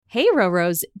Hey,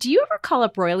 Roros, do you ever call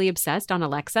up Royally Obsessed on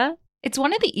Alexa? It's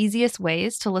one of the easiest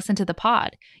ways to listen to the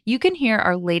pod. You can hear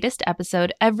our latest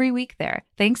episode every week there,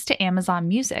 thanks to Amazon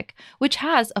Music, which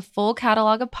has a full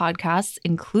catalog of podcasts,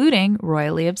 including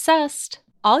Royally Obsessed.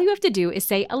 All you have to do is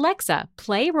say, Alexa,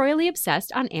 play Royally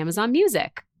Obsessed on Amazon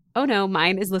Music. Oh no,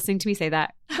 mine is listening to me say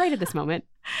that right at this moment.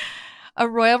 A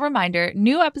royal reminder,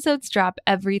 new episodes drop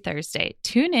every Thursday.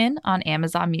 Tune in on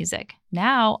Amazon Music.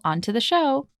 Now, on to the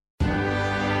show.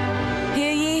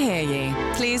 Hear ye.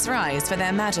 Please rise for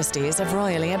their majesties of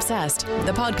Royally Obsessed,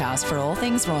 the podcast for all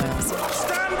things royals.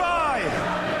 Stand by!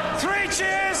 3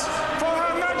 cheers for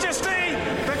Her Majesty,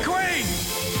 the Queen!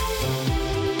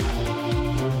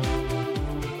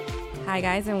 Hi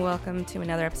guys, and welcome to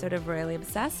another episode of Royally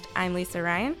Obsessed. I'm Lisa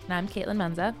Ryan. And I'm Caitlin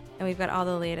Menza. And we've got all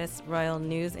the latest royal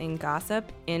news and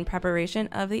gossip in preparation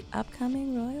of the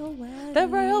upcoming royal wedding. The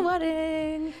royal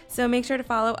wedding. So make sure to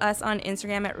follow us on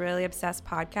Instagram at Royally Obsessed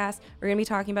Podcast. We're going to be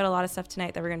talking about a lot of stuff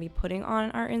tonight that we're going to be putting on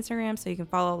our Instagram, so you can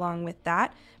follow along with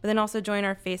that. But then also join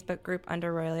our Facebook group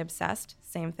under Royally Obsessed.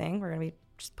 Same thing. We're going to be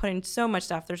just putting so much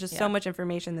stuff. There's just so much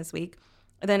information this week.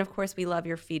 And then, of course, we love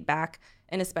your feedback,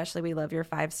 and especially we love your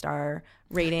 5-star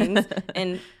ratings.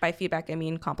 And by feedback, I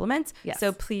mean compliments. Yes.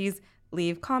 So please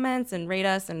leave comments and rate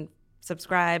us and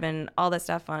subscribe and all that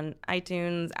stuff on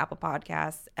iTunes, Apple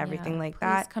Podcasts, everything like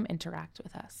that. Please come interact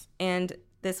with us. And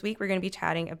this week we're going to be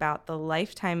chatting about the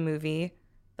Lifetime movie,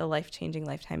 the life-changing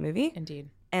Lifetime movie. Indeed.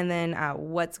 And then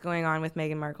what's going on with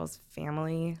Meghan Markle's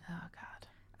family. Oh,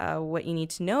 God. What you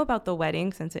need to know about the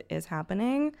wedding since it is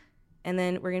happening. And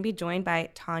then we're going to be joined by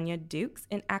Tanya Dukes,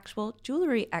 an actual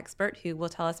jewelry expert who will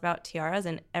tell us about tiaras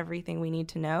and everything we need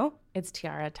to know. It's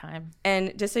tiara time.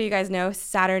 And just so you guys know,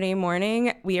 Saturday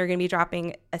morning, we are going to be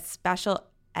dropping a special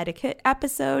etiquette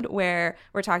episode where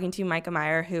we're talking to Micah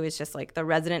Meyer, who is just like the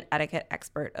resident etiquette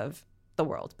expert of the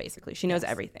world, basically. She knows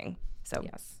everything. So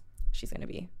she's going to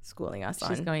be schooling us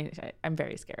I'm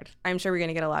very scared. I'm sure we're going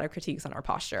to get a lot of critiques on our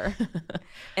posture.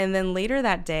 And then later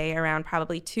that day, around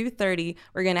probably 2:30,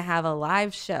 we're going to have a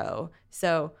live show.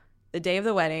 So the day of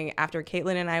the wedding, after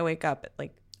Caitlin and I wake up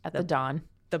at the dawn,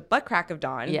 the butt crack of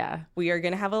dawn, we are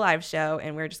going to have a live show,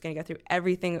 and we're just going to go through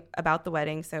everything about the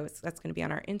wedding. So that's going to be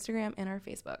on our Instagram and our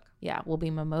Facebook. Yeah, we'll be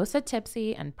mimosa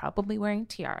tipsy and probably wearing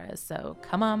tiaras. So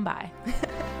come on by.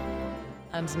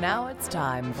 And now it's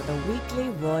time for the weekly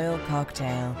royal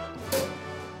cocktail.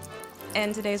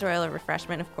 And today's royal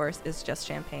refreshment, of course, is just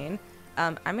champagne.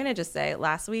 I'm going to just say,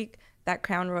 last week, that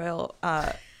Crown Royal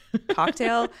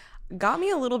cocktail got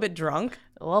me a little bit drunk.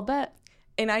 A little bit.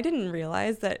 And I didn't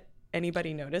realize that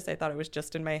anybody noticed. I thought it was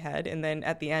just in my head. And then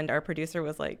at the end, our producer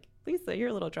was like, Lisa, you're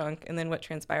a little drunk. And then what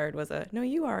transpired was no,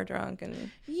 you are drunk.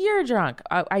 And you're drunk.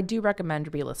 I do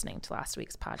recommend re-listening to last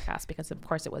week's podcast because, of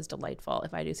course, it was delightful,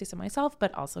 if I do say so myself,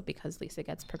 but also because Lisa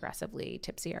gets progressively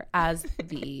tipsier as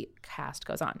the cast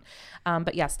goes on.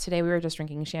 But yes, today we were just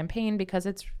drinking champagne because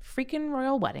it's freaking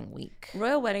Royal Wedding Week.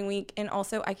 Royal Wedding Week. And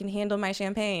also, I can handle my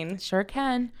champagne. Sure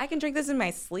can. I can drink this in my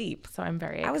sleep. So I'm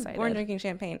very excited. I was born drinking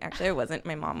champagne. Actually, I wasn't.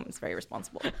 My mom was very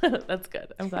responsible. That's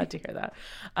good. I'm glad to hear that.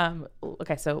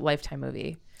 Okay, so Lifetime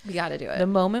movie. We got to do it. The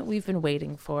moment we've been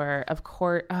waiting for, of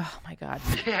course. Oh my God.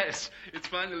 Yes, it's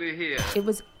finally here. It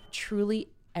was truly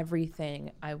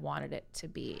everything I wanted it to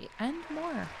be and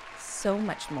more. So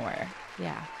much more.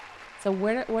 Yeah. So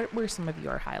what were some of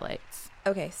your highlights?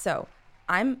 Okay, so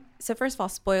first of all,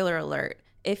 spoiler alert.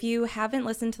 If you haven't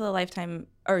listened to the Lifetime,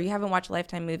 or you haven't watched a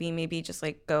Lifetime movie, maybe just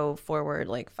go forward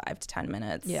 5 to 10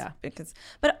 minutes. Yeah.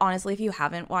 But honestly, if you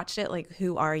haven't watched it,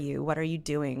 who are you? What are you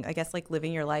doing? I guess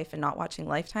living your life and not watching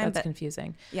Lifetime. That's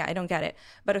confusing. Yeah, I don't get it.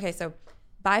 But okay, so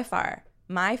by far,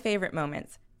 my favorite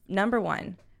moments. Number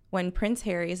one, when Prince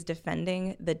Harry is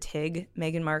defending the Tig,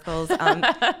 Meghan Markle's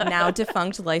now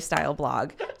defunct lifestyle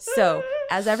blog. So,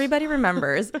 as everybody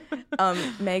remembers,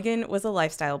 Meghan was a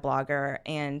lifestyle blogger,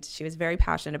 and she was very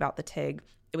passionate about the Tig.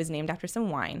 It was named after some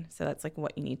wine, so that's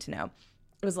what you need to know.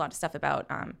 It was a lot of stuff about,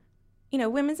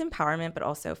 women's empowerment, but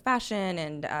also fashion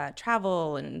and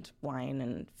travel and wine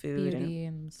and food beauty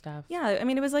and stuff. Yeah, I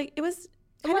mean, it was a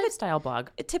lifestyle blog,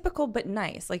 typical but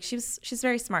nice. She's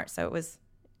very smart, so it was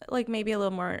maybe a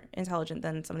little more intelligent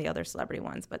than some of the other celebrity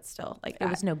ones, but still it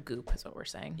was no goop is what we're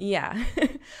saying. Yeah.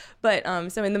 But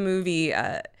so in the movie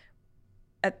at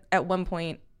one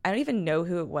point, I don't even know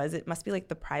who it was. It must be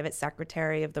the private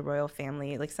secretary of the royal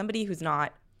family, somebody who's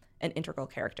not an integral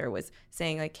character was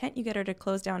saying can't you get her to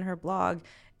close down her blog?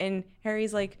 And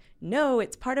Harry's no,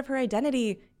 it's part of her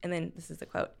identity. And then this is the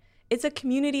quote: It's a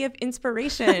community of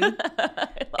inspiration.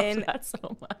 I love that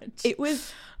so much. It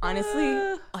was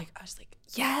honestly like, I was like,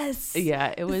 yes.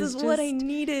 Yeah, it was This is what I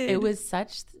needed. It was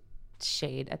such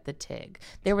shade at the TIG.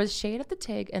 There was shade at the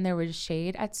TIG and there was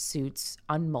shade at Suits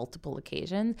on multiple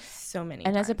occasions. So many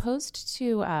And times. as opposed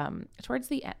to towards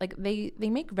the end, like they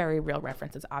make very real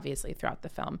references, obviously, throughout the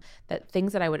film, that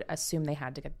things that I would assume they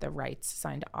had to get the rights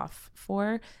signed off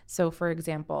for. So, for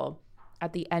example,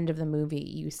 at the end of the movie,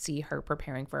 you see her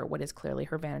preparing for what is clearly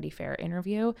her Vanity Fair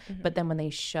interview. But then when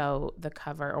they show the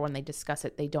cover or when they discuss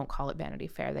it, they don't call it Vanity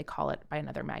Fair. They call it by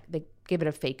another they give it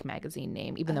a fake magazine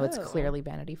name, even though it's clearly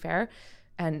Vanity Fair.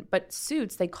 But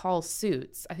Suits, they call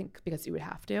Suits, I think because you would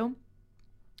have to.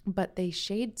 But they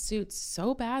shade Suits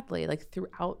so badly, like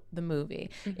throughout the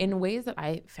movie, in ways that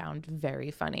I found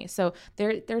very funny. So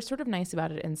they're sort of nice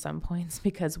about it in some points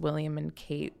because William and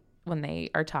Kate, when they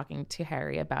are talking to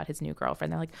Harry about his new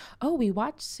girlfriend, they're like, oh, we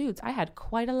watched Suits. I had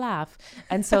quite a laugh.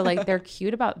 And so like they're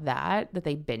cute about that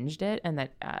they binged it and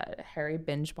that Harry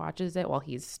binge watches it while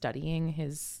he's studying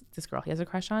this girl he has a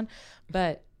crush on.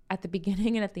 But at the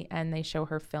beginning and at the end, they show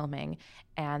her filming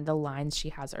and the lines she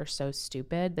has are so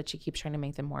stupid that she keeps trying to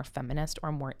make them more feminist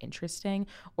or more interesting,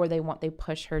 or they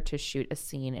push her to shoot a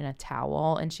scene in a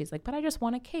towel and she's like, but I just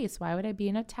want a case. Why would I be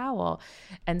in a towel?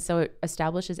 And so it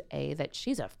establishes that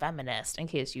she's a feminist, in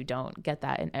case you don't get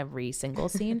that in every single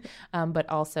scene, but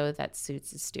also that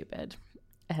Suits is stupid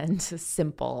and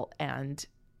simple and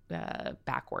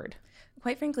backward.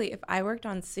 Quite frankly, if I worked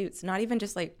on Suits, not even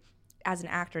just like as an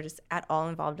actor, just at all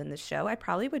involved in the show, I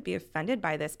probably would be offended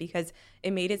by this because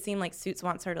it made it seem like Suits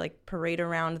wants her to like parade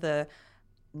around the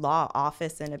law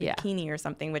office in a bikini or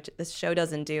something, which this show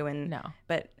doesn't do. And no,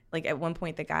 but like at one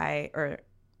point the guy or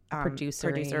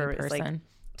producer is like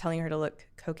telling her to look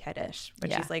coquettish,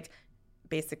 but she's like,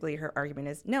 basically her argument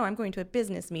is, no, I'm going to a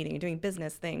business meeting and doing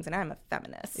business things and I'm a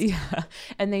feminist. Yeah.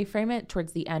 And they frame it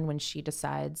towards the end when she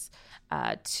decides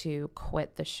to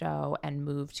quit the show and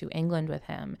move to England with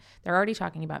him. They're already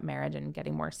talking about marriage and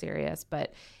getting more serious,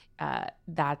 but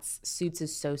Suits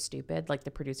is so stupid. Like the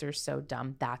producer's so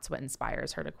dumb. That's what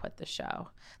inspires her to quit the show.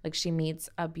 Like she meets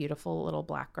a beautiful little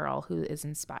black girl who is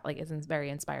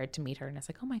very inspired to meet her. And it's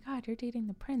like, oh my God, you're dating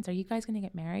the prince. Are you guys going to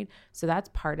get married? So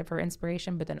that's part of her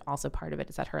inspiration. But then also part of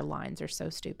it is that her lines are so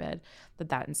stupid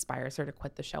that inspires her to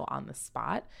quit the show on the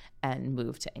spot and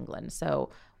move to England.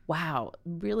 So wow,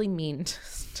 really mean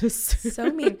to Suits. So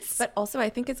mean. But also I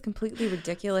think it's completely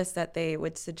ridiculous that they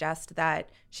would suggest that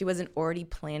she wasn't already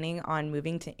planning on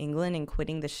moving to England and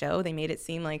quitting the show. They made it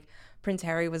seem like Prince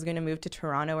Harry was going to move to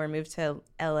Toronto or move to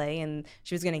LA and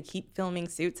she was going to keep filming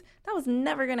Suits. That was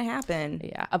never going to happen.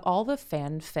 Yeah. Of all the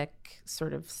fanfic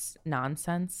sort of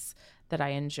nonsense that I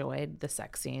enjoyed, the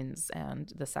sex scenes,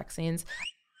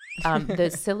 the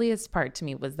silliest part to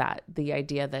me was that the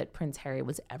idea that Prince Harry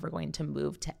was ever going to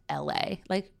move to LA.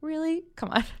 Like, really? Come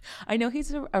on. I know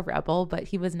he's a rebel, but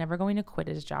he was never going to quit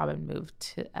his job and move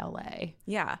to LA.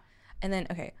 Yeah. And then,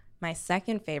 okay, my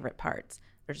second favorite parts,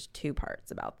 there's two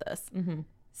parts about this. Mm-hmm.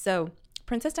 So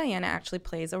Princess Diana actually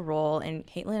plays a role, and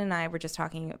Caitlin and I were just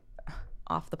talking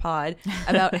off the pod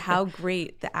about how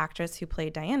great the actress who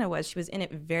played Diana was. She was in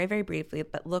it very, very briefly,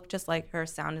 but looked just like her,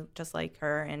 sounded just like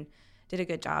her, and did a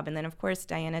good job. And then, of course,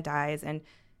 Diana dies. And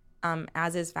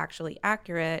as is factually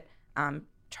accurate,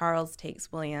 Charles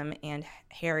takes William and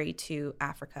Harry to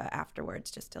Africa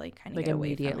afterwards just to like kind of get away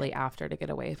immediately after to get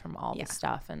away from all the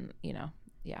stuff and,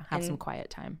 have some quiet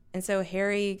time. And so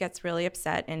Harry gets really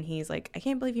upset and he's like, I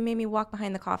can't believe you made me walk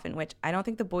behind the coffin, which I don't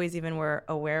think the boys even were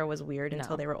aware was weird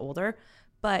until they were older.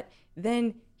 But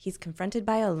then he's confronted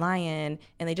by a lion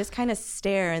and they just kind of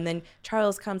stare. And then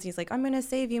Charles comes and he's like, I'm going to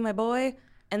save you, my boy.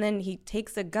 And then he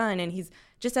takes a gun and he's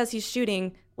just as he's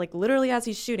shooting, like literally as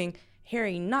he's shooting,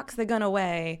 Harry knocks the gun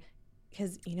away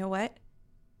because you know what?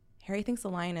 Harry thinks the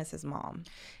lion is his mom.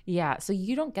 Yeah, so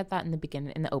you don't get that in the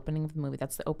beginning, in the opening of the movie.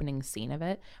 That's the opening scene of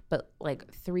it. But like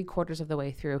 3/4 of the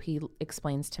way through, he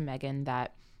explains to Meghan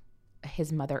that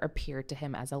his mother appeared to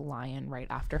him as a lion right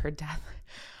after her death,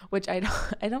 which I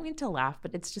don't mean to laugh,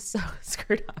 but it's just so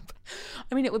screwed up.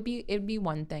 I mean, it'd be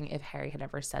one thing if Harry had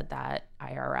ever said that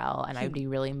IRL, and I'd be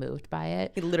really moved by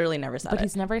it. He literally never said it. But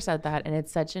he's never said that, and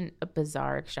it's such a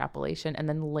bizarre extrapolation. And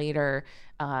then later,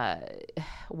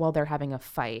 while they're having a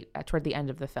fight toward the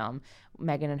end of the film,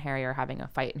 Meghan and Harry are having a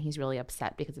fight, and he's really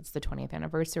upset because it's the 20th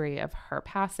anniversary of her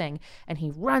passing, and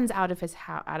he runs out of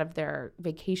out of their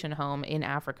vacation home in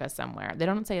Africa somewhere. They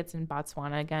don't say it's in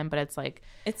Botswana again, but it's like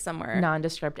it's somewhere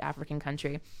nondescript African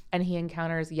country, and he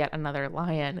encounters yet another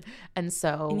lion, and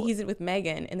he's with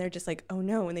Meghan, and they're just like, oh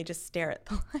no, and they just stare at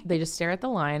the lion. They just stare at the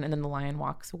lion, and then the lion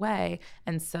walks away.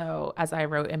 And so, as I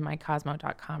wrote in my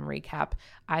Cosmo.com recap,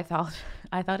 I thought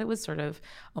it was sort of,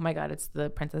 oh my God, it's the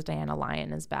Princess Diana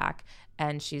lion is back.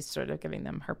 And she's sort of giving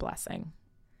them her blessing.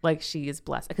 Like, she is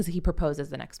blessed because he proposes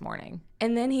the next morning.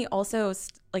 And then he also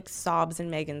like sobs in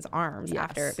Megan's arms Yes.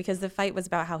 after, because the fight was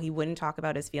about how he wouldn't talk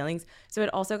about his feelings. So it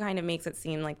also kind of makes it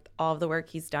seem like all of the work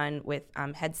he's done with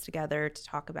Heads Together to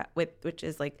talk about, which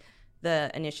is like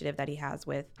the initiative that he has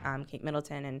with Kate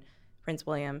Middleton and Prince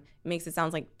William, makes it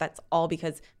sound like that's all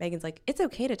because Megan's like, it's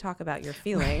okay to talk about your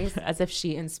feelings. As if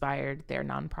she inspired their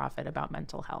nonprofit about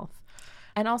mental health.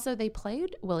 And also, they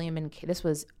played William and Kate. This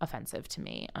was offensive to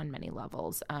me on many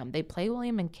levels. They play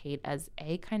William and Kate as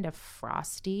A, kind of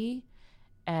frosty,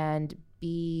 and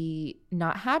B,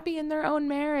 not happy in their own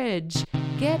marriage.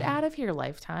 Get out of here,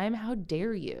 Lifetime. How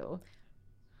dare you?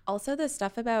 Also, the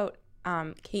stuff about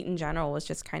Kate in general was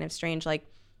just kind of strange. Like,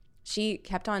 she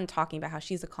kept on talking about how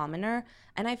she's a commoner,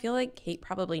 and I feel like Kate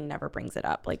probably never brings it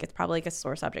up. Like, it's probably like a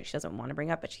sore subject she doesn't want to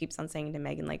bring up, but she keeps on saying to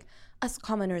Megan, like, us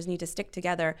commoners need to stick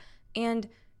together. And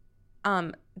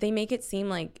they make it seem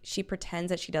like she pretends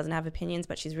that she doesn't have opinions,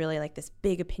 but she's really like this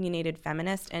big opinionated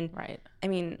feminist. And Right. I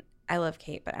mean, I love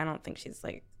Kate, but I don't think she's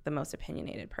like the most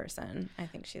opinionated person. I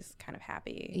think she's kind of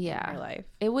happy in her life.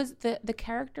 It was the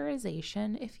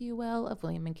characterization, if you will, of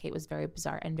William and Kate was very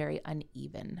bizarre and very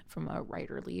uneven from a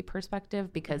writerly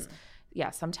perspective because,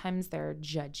 sometimes they're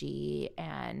judgy,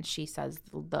 and she says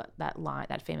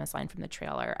that famous line from the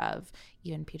trailer of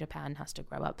even Peter Pan has to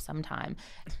grow up sometime.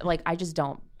 Like, I just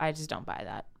don't buy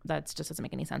that. That just doesn't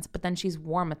make any sense. But then she's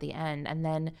warm at the end, and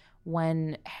then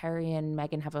when Harry and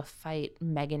Meghan have a fight,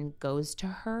 Meghan goes to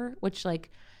her, which,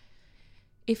 like,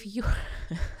 if you've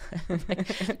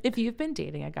been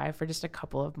dating a guy for just a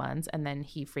couple of months and then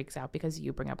he freaks out because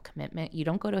you bring up commitment, you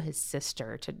don't go to his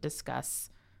sister to discuss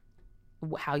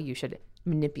how you should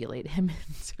manipulate him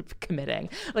into committing.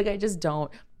 Like, I just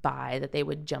don't buy that they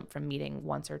would jump from meeting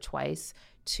once or twice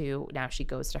to now she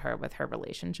goes to her with her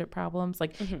relationship problems.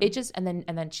 Like, it just, and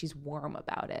then she's warm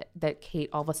about it, that Kate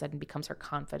all of a sudden becomes her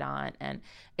confidant, and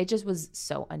it just was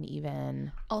so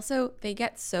uneven. Also, they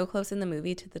get so close in the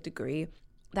movie to the degree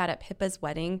that at Pippa's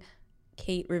wedding,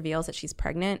 Kate reveals that she's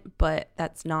pregnant, but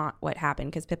that's not what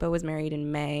happened because Pippa was married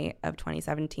in May of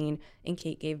 2017 and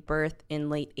Kate gave birth in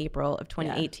late April of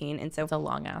 2018. And so It's a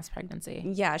long ass pregnancy.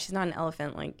 yeah, she's not an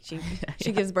elephant. Like,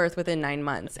 she gives birth within 9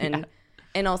 months. And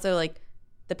and also, like,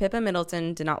 the Pippa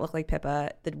Middleton did not look like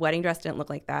Pippa. The wedding dress didn't look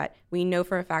like that. We know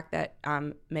for a fact that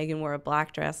Megan wore a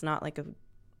black dress, not like a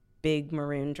big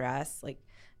maroon dress. Like,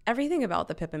 everything about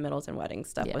the Pippa Middleton wedding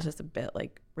stuff was just a bit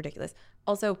like ridiculous.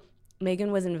 Also,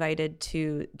 Megan was invited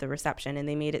to the reception, and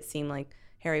they made it seem like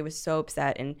Harry was so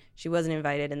upset and she wasn't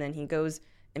invited, and then he goes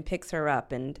and picks her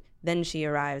up, and then she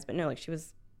arrives. But no, like, she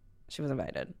was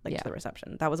invited, like, to the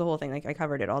reception. That was the whole thing. Like, I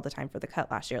covered it all the time for The Cut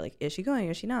last year. Like, is she going?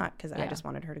 Is she not? Because I just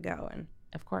wanted her to go. And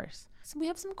Of course. So we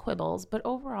have some quibbles, but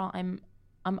overall, I'm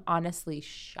honestly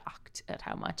shocked at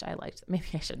how much I liked. Maybe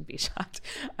I shouldn't be shocked.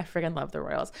 I friggin' love the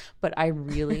Royals, but I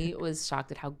really was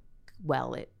shocked at how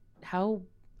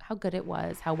good it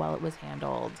was, how well it was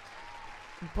handled.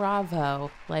 Bravo,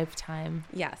 Lifetime.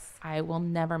 yes, I will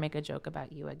never make a joke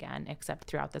about you again, except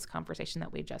throughout this conversation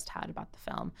that we just had about the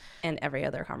film. and every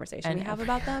other conversation we have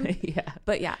about them. Yeah.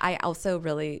 But yeah, I also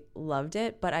really loved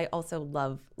it. But I also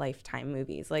love Lifetime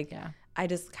movies. Like, I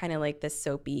just kind of like this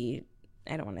soapy,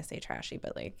 I don't want to say trashy,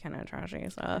 but like kind of trashy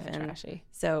stuff. Kinda and trashy.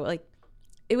 So, like,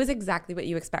 it was exactly what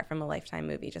you expect from a Lifetime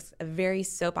movie. Just a very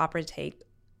soap opera take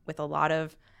with a lot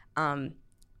of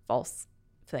false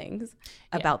things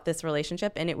about this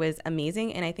relationship, and it was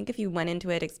amazing. And I think if you went into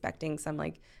it expecting some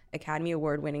like Academy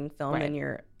Award winning film, and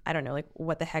you're, I don't know, like,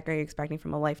 what the heck are you expecting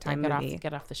from a Lifetime movie?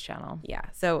 Get off this channel. Yeah,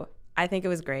 so I think it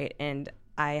was great, and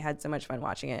I had so much fun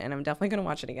watching it, and I'm definitely going to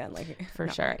watch it again. Like, For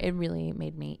sure. It really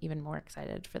made me even more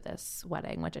excited for this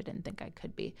wedding, which I didn't think I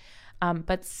could be.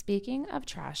 But speaking of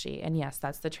trashy, and yes,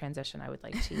 that's the transition I would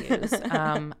like to use.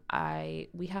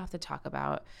 We have to talk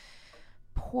about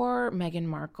poor Meghan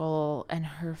Markle and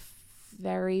her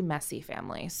very messy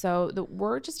family. So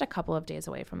we're just a couple of days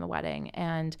away from the wedding,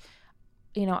 and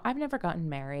you know, I've never gotten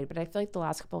married, but I feel like the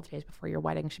last couple of days before your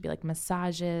wedding should be like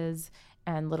massages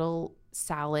and little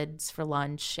salads for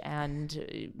lunch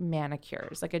and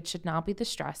manicures. Like, it should not be the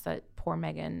stress that poor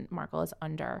Meghan Markle is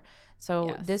under.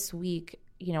 So this week,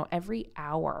 you know, every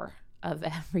hour of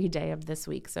every day of this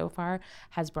week so far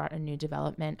has brought a new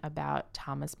development about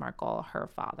Thomas Markle, her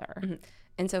father. Mm-hmm.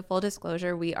 And so, full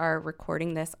disclosure, we are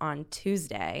recording this on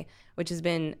Tuesday, which has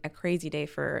been a crazy day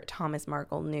for Thomas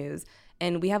Markle news.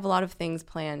 And we have a lot of things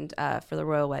planned for the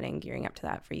royal wedding, gearing up to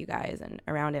that for you guys and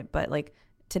around it. But like,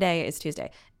 today is Tuesday.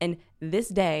 And this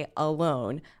day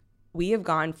alone, we have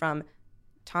gone from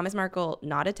Thomas Markle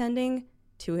not attending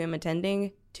to him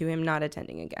attending to him not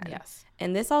attending again. Yes.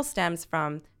 And this all stems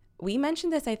from, we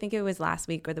mentioned this, I think it was last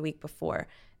week or the week before,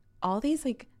 all these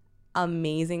like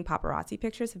amazing paparazzi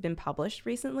pictures have been published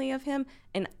recently of him,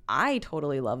 and I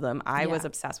totally love them. I was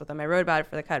obsessed with them. I wrote about it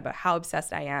for the Cut about how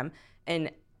obsessed I am.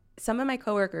 And some of my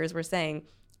coworkers were saying,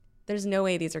 there's no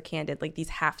way these are candid. Like, these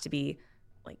have to be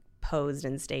like posed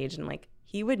and staged. And like,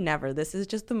 he would never. This is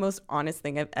just the most honest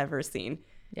thing I've ever seen.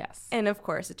 Yes. And of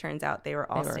course, it turns out they were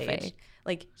all staged. Fake.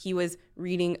 Like, he was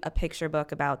reading a picture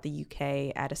book about the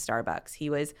UK at a Starbucks. He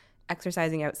was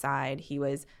exercising outside. He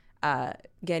was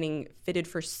getting fitted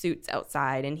for suits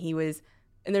outside. And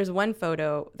there's one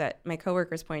photo that my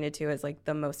coworkers pointed to as like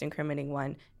the most incriminating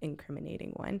one,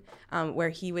 where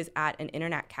he was at an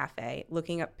internet cafe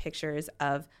looking up pictures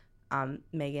of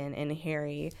Meghan and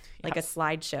Harry, like a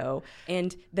slideshow,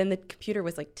 and then the computer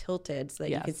was like tilted so that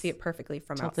you could see it perfectly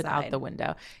from tilted outside. out the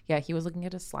window. Yeah, he was looking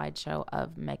at a slideshow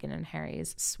of Meghan and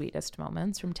Harry's sweetest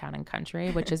moments from Town and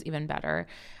Country, which is even better.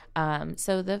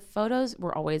 So the photos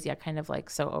were always kind of like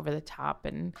so over the top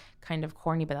and kind of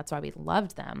corny, but that's why we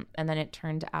loved them. And then it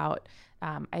turned out,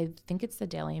 I think it's the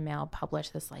Daily Mail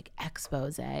published this like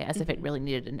expose, as if it really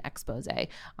needed an expose,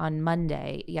 on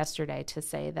Monday, yesterday, to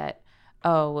say that,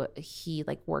 oh, he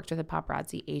like worked with a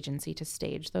paparazzi agency to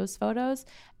stage those photos.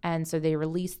 And so they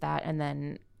released that. And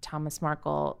then Thomas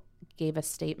Markle gave a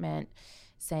statement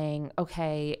saying,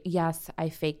 okay, yes, I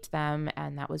faked them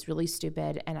and that was really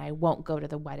stupid. And I won't go to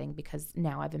the wedding because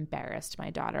now I've embarrassed my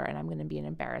daughter and I'm going to be an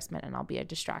embarrassment and I'll be a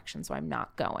distraction. So I'm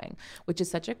not going, which is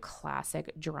such a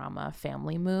classic drama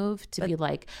family move to be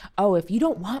like, oh, if you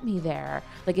don't want me there,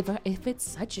 like if it's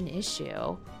such an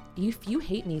issue, if you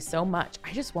hate me so much,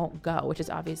 I just won't go, which is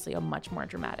obviously a much more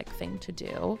dramatic thing to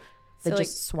do than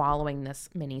just swallowing this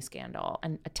mini scandal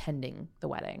and attending the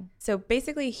wedding. So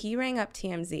basically he rang up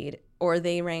TMZ, or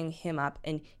they rang him up,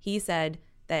 and he said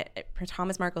that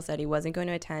Thomas Markle said he wasn't going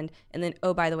to attend, and then,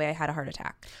 oh, by the way, I had a heart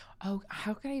attack. Oh,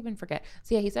 how could I even forget?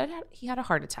 So yeah, he said he had a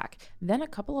heart attack. Then a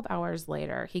couple of hours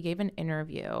later, he gave an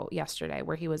interview yesterday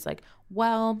where he was like,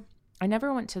 well, I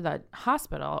never went to the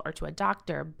hospital or to a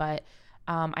doctor, but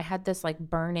I had this like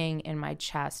burning in my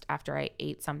chest after I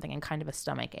ate something and kind of a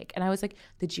stomach ache. And I was like,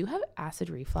 did you have acid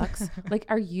reflux? Like,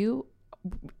 are you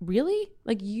really?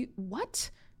 Like, what?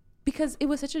 Because it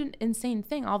was such an insane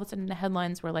thing. All of a sudden the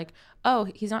headlines were like, oh,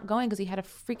 he's not going because he had a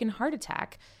freaking heart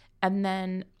attack. And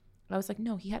then I was like,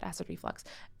 no, he had acid reflux.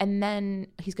 And then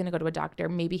he's going to go to a doctor.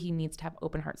 Maybe he needs to have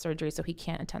open heart surgery so he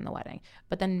can't attend the wedding.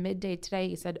 But then midday today,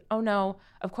 he said, oh no,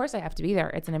 of course I have to be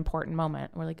there. It's an important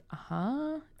moment. We're like,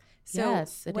 So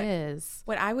yes, it is.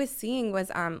 What I was seeing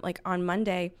was like on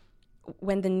Monday,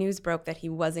 when the news broke that he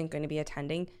wasn't going to be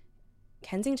attending,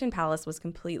 Kensington Palace was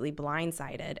completely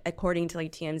blindsided, according to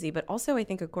like TMZ, but also I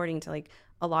think according to like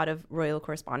a lot of royal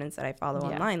correspondents that I follow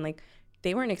online. Like,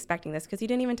 they weren't expecting this because he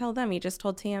didn't even tell them. He just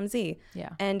told TMZ. Yeah.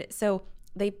 And so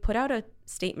they put out a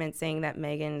statement saying that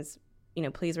Meghan's,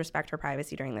 please respect her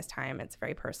privacy during this time. It's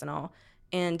very personal.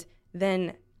 And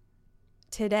then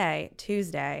today,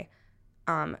 Tuesday,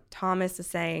 Thomas is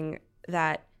saying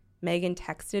that Meghan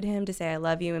texted him to say, I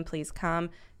love you and please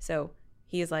come. So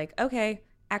he's like, okay,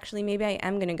 actually, maybe I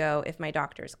am going to go if my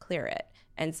doctors clear it.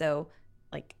 And so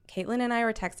like Caitlin and I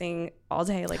were texting all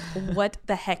day, like, what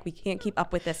the heck? We can't keep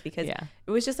up with this because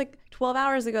it was just like 12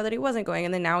 hours ago that he wasn't going.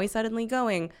 And then now he's suddenly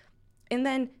going. And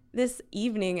then this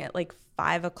evening at like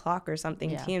 5 o'clock or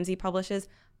something, TMZ publishes,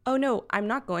 oh no, I'm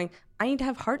not going. I need to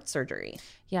have heart surgery.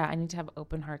 Yeah, I need to have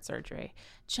open heart surgery.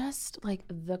 Just like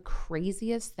the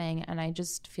craziest thing. And I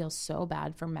just feel so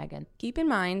bad for Meghan. Keep in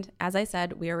mind, as I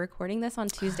said, we are recording this on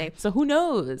Tuesday. So who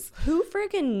knows? Who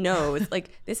freaking knows? Like,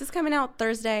 this is coming out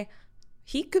Thursday.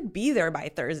 He could be there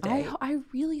by Thursday. I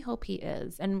really hope he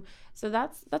is. And so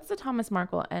that's the Thomas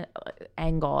Markle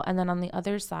angle. And then on the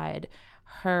other side,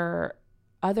 her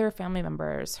other family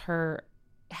members, her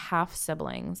half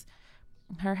siblings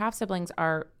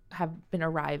have been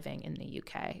arriving in the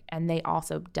UK, and they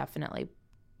also definitely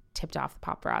tipped off the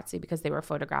paparazzi because they were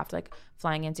photographed like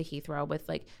flying into Heathrow with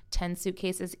like 10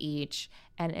 suitcases each,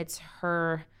 and it's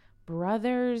her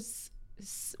brother's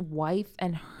wife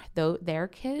and their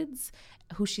kids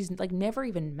who she's like never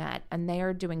even met, and they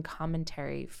are doing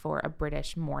commentary for a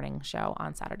British morning show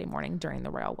on Saturday morning during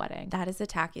the royal wedding. That is the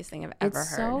tackiest thing I've ever heard.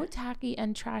 It's so tacky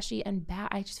and trashy and bad.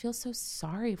 I just feel so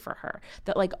sorry for her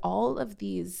that like all of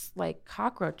these like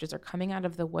cockroaches are coming out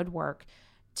of the woodwork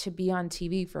to be on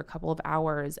TV for a couple of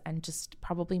hours and just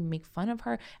probably make fun of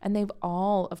her. And they've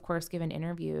all, of course, given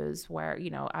interviews where,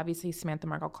 obviously Samantha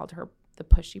Markle called her the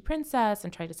pushy princess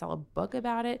and tried to sell a book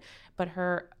about it. But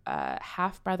her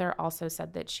half brother also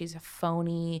said that she's a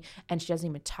phony and she doesn't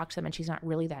even talk to them and she's not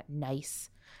really that nice.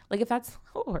 Like, if that's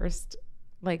the worst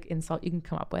insult you can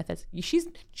come up with,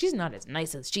 she's not as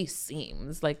nice as she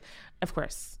seems. Like, of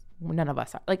course, None of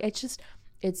us are. Like,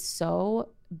 it's so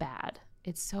bad.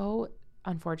 It's so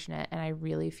unfortunate. And I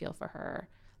really feel for her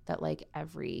that like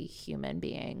every human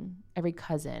being, every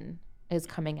cousin is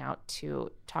coming out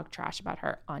to talk trash about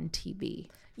her on TV.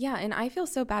 Yeah, and I feel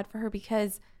so bad for her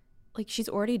because like she's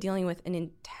already dealing with an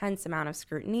intense amount of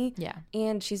scrutiny. Yeah.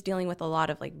 And she's dealing with a lot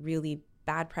of like really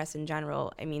bad press in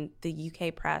general. I mean, the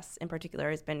UK press in particular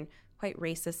has been quite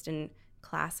racist and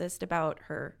classist about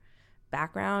her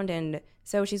background. And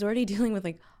so she's already dealing with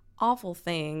like awful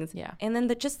things. Yeah. And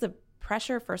then just the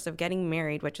pressure first of getting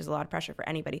married, which is a lot of pressure for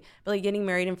anybody, but like getting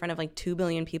married in front of like 2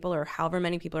 billion people or however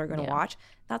many people are going to watch,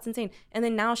 that's insane. And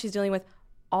then now she's dealing with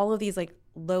all of these like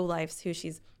low lifes who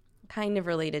she's kind of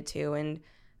related to. And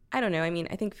I don't know. I mean,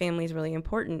 I think family is really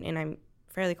important and I'm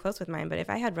fairly close with mine, but if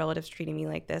I had relatives treating me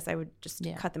like this, I would just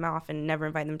cut them off and never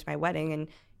invite them to my wedding. And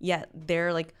yet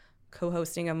they're like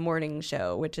co-hosting a morning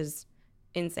show, which is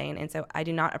insane. And so I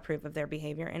do not approve of their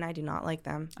behavior and I do not like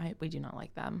them. We do not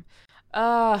like them.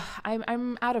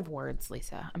 I'm out of words,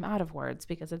 Lisa. I'm out of words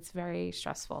because it's very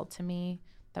stressful to me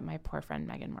that my poor friend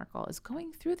Meghan Markle is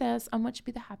going through this on what should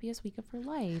be the happiest week of her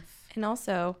life. And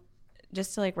also,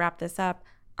 just to like wrap this up,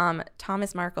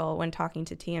 Thomas Markle, when talking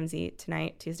to TMZ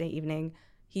tonight, Tuesday evening,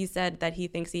 he said that he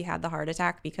thinks he had the heart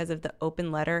attack because of the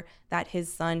open letter that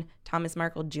his son, Thomas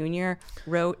Markle Jr.,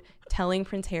 wrote telling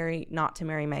Prince Harry not to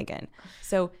marry Meghan.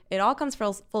 So it all comes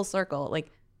full circle.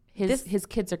 Like his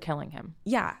kids are killing him.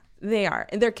 Yeah, they are.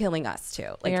 And they're killing us too.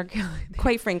 Like, they are killing.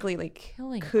 Quite frankly, like,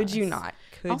 could us. You not?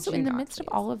 Also, in the midst of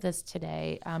all of this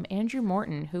today, Andrew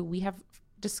Morton, who we have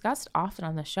discussed often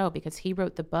on the show because he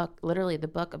wrote the book, literally the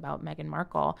book about Meghan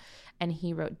Markle, and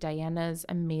he wrote Diana's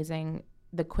amazing,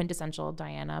 the quintessential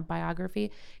Diana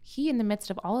biography. He, in the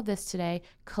midst of all of this today,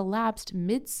 collapsed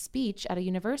mid-speech at a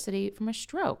university from a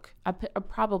stroke, a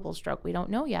probable stroke. We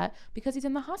don't know yet because he's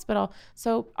in the hospital.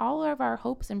 So all of our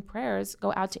hopes and prayers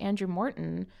go out to Andrew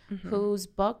Morton, who's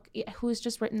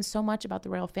just written so much about the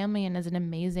royal family and is an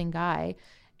amazing guy.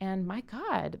 And my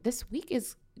God, this week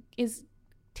is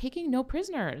taking no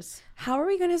prisoners. How are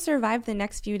we going to survive the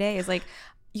next few days? Like,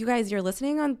 you guys, you're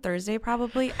listening on Thursday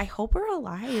probably. I hope we're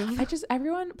alive.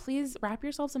 Everyone, please wrap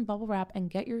yourselves in bubble wrap and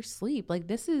get your sleep. Like,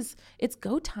 it's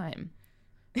go time.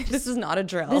 This is not a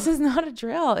drill. This is not a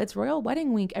drill. It's royal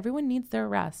wedding week. Everyone needs their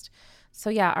rest. So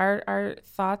yeah, our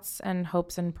thoughts and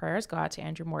hopes and prayers go out to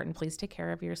Andrew Morton. Please take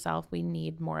care of yourself. We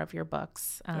need more of your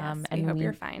books. Yes, and we hope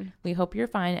you're fine. We hope you're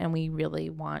fine, and we really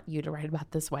want you to write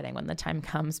about this wedding when the time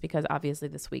comes, because obviously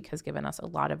this week has given us a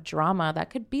lot of drama that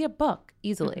could be a book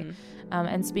easily.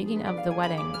 And speaking of the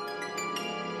wedding.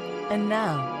 And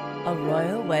now, a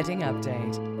royal wedding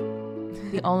update.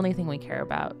 The only thing we care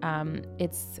about.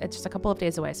 It's just a couple of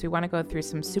days away, so we want to go through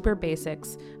some super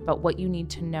basics about what you need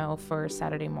to know for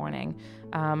Saturday morning.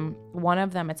 One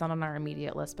of them, it's not on our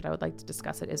immediate list, but I would like to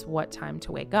discuss it, is what time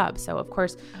to wake up. So of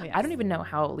course, I don't even know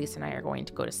how Lisa and I are going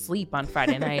to go to sleep on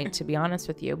Friday night, to be honest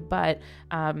with you, but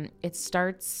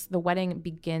the wedding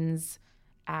begins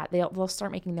they'll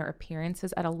start making their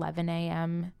appearances at 11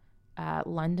 a.m.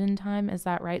 London time, is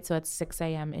that right? So it's 6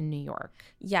 a.m. in New York.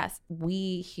 Yes.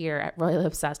 We here at Royally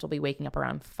Obsessed will be waking up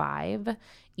around 5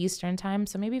 Eastern time.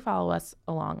 So maybe follow us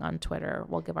along on Twitter.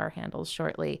 We'll give our handles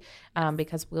shortly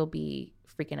because we'll be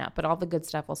freaking out. But all the good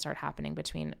stuff will start happening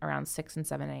between around 6 and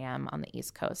 7 a.m. on the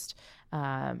East Coast.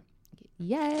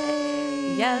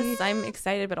 Yay! Yes, I'm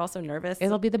excited, but also nervous.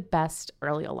 It'll be the best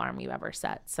early alarm you've ever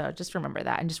set. So just remember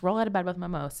that and just roll out of bed with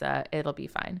mimosa. It'll be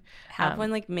fine. Have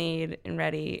one like made and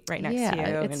ready right next to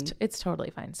you. It's totally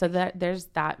fine. So there's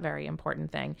that very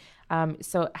important thing.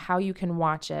 So how you can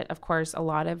watch it, of course, a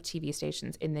lot of TV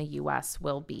stations in the U.S.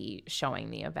 will be showing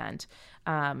the event.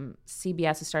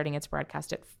 CBS is starting its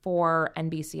broadcast at 4,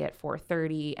 NBC at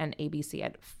 4:30, and ABC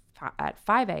at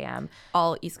 5 a.m.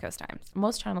 All East Coast times.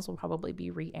 Most channels will probably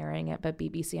be re-airing it, but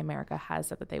BBC America has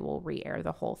said that they will re-air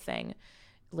the whole thing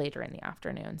later in the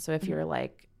afternoon. So if you're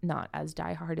like not as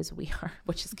diehard as we are,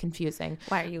 which is confusing.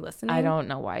 Why are you listening? I don't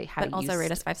know why. But also rate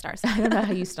us 5 stars. I don't know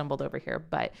how you stumbled over here,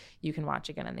 but you can watch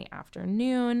again in the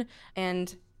afternoon.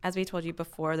 And as we told you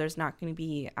before, there's not going to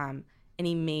be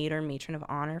any maid or matron of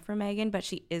honor for Meghan, but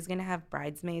she is going to have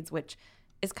bridesmaids, which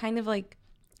is kind of like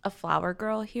a flower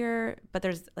girl here, but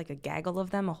there's like a gaggle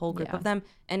of them, a whole group of them,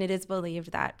 and it is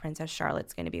believed that Princess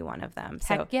Charlotte's going to be one of them.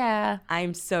 So heck yeah.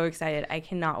 I'm so excited. I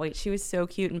cannot wait. She was so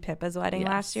cute in Pippa's wedding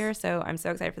last year, so I'm so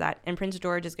excited for that. And Prince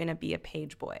George is going to be a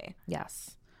page boy.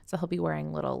 Yes. So he'll be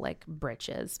wearing little like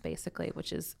breeches, basically,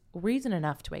 which is reason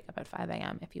enough to wake up at 5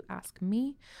 a.m. if you ask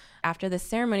me. After the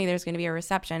ceremony, there's going to be a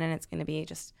reception, and it's going to be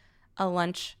just a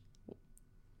lunch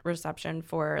reception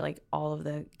for like all of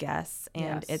the guests,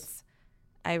 and it's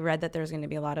I read that there's going to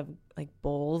be a lot of like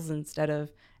bowls instead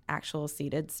of actual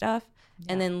seated stuff.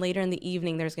 And then later in the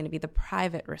evening, there's going to be the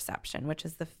private reception, which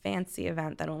is the fancy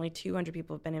event that only 200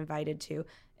 people have been invited to.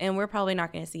 And we're probably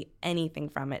not going to see anything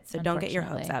from it. So don't get your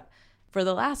hopes up. For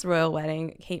the last royal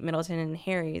wedding, Kate Middleton and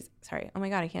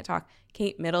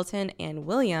Kate Middleton and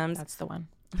Williams. That's the one.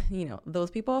 You know,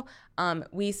 those people.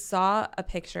 We saw a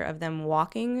picture of them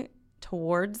walking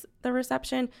towards the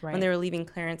reception when they were leaving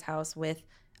Clarence House with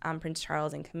Prince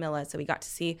Charles and Camilla. So we got to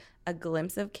see a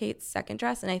glimpse of Kate's second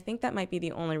dress. And I think that might be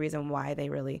the only reason why they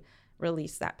really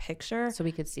released that picture. So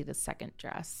we could see the second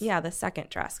dress. Yeah, the second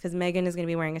dress, because Meghan is going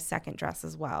to be wearing a second dress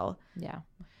as well. Yeah.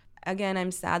 Again,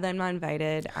 I'm sad that I'm not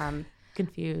invited.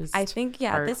 Confused. I think,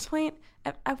 at this point,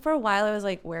 for a while I was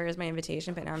like, where is my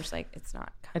invitation? But now I'm just like, it's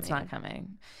not coming. It's not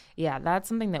coming. Yeah, that's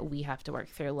something that we have to work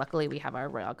through. Luckily, we have our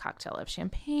royal cocktail of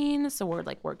champagne, so we're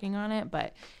like working on it.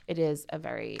 But it is a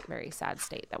very, very sad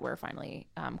state that we're finally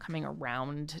coming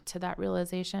around to that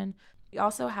realization. We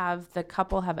also have the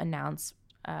couple have announced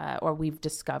or we've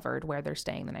discovered where they're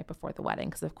staying the night before the wedding,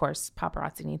 because of course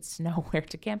paparazzi needs to know where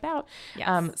to camp out.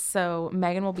 Yes. So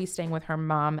Meghan will be staying with her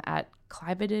mom at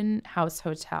Cliveden House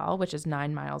Hotel, which is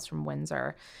 9 miles from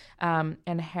Windsor,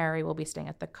 and Harry will be staying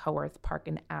at the Coworth Park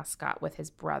in Ascot with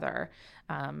his brother,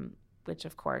 which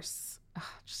of course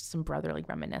just some brotherly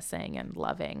reminiscing and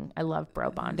loving. I love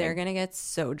bro bonding. They're gonna get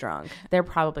so drunk. They're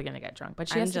probably gonna get drunk, but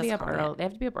she I'm has to be just up early. They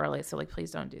have to be up early, so like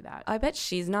please don't do that. I bet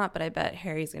she's not, but I bet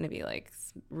Harry's gonna be like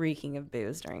reeking of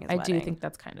booze during his wedding. I do think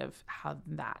that's kind of how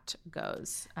that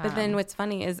goes. But then what's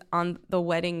funny is on the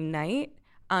wedding night,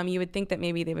 you would think that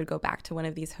maybe they would go back to one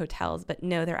of these hotels, but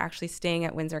no, they're actually staying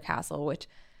at Windsor Castle, which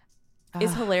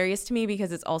is hilarious to me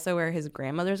because it's also where his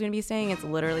grandmother's going to be staying. It's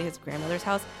literally his grandmother's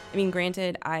house. I mean,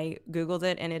 granted, I Googled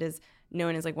it and it is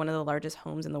known as like one of the largest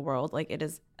homes in the world. Like it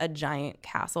is a giant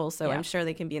castle. So I'm sure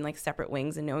they can be in like separate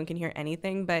wings and no one can hear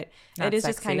anything, but it is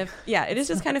just kind of, it is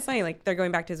just kind of funny. Like they're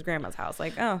going back to his grandma's house.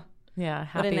 Like, oh, yeah,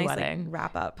 happy what a nice wedding. like,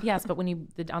 wrap up. Yes, but when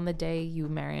on the day you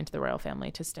marry into the royal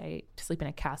family to sleep in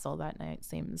a castle that night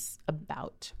seems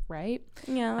about right.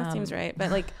 Yeah, that seems right.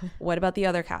 But like, what about the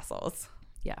other castles?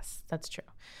 Yes, that's true.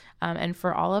 And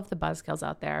for all of the buzzkills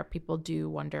out there, people do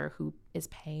wonder who is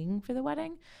paying for the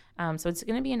wedding. So it's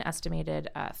going to be an estimated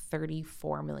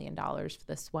 $34 million for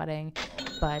this wedding,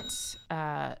 but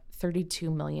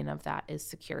 $32 million of that is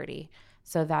security.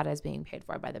 So that is being paid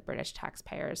for by the British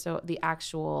taxpayers. So the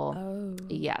actual,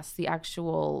 the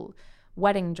actual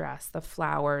wedding dress, the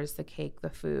flowers, the cake, the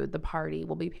food, the party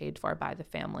will be paid for by the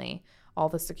family. All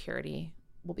the security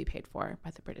will be paid for by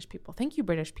the British people. Thank you,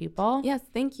 British people. Yes,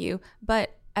 thank you.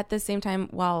 But at the same time,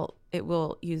 while it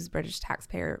will use British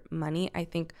taxpayer money, I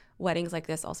think weddings like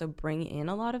this also bring in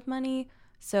a lot of money.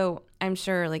 So I'm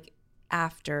sure like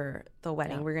after the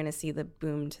wedding, we're going to see the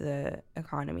boom to the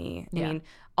economy. I mean,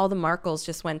 all the Markles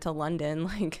just went to London.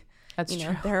 Like, that's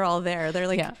true. They're all there. They're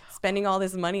like spending all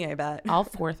this money, I bet. All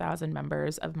 4,000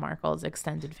 members of Markle's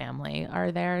extended family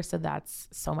are there. So that's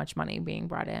so much money being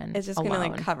brought in. It's just going to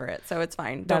like cover it. So it's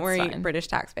fine. Don't worry, fine. British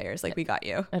taxpayers. Like we got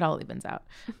you. It all evens out.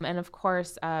 And of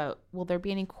course, will there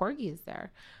be any corgis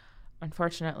there?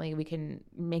 Unfortunately, we can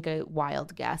make a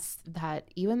wild guess that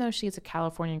even though she's a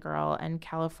California girl and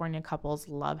California couples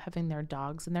love having their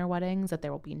dogs in their weddings, that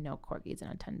there will be no corgis in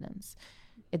attendance.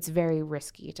 It's very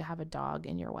risky to have a dog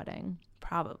in your wedding.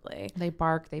 Probably. They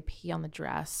bark, they pee on the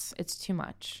dress. It's too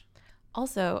much.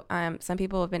 Also, some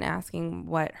people have been asking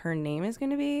what her name is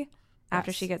going to be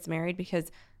after she gets married,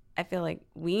 because I feel like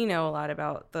we know a lot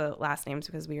about the last names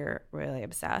because we are really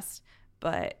obsessed,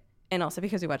 and also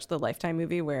because we watched the Lifetime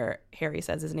movie where Harry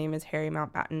says his name is Harry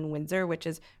Mountbatten Windsor, which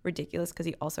is ridiculous because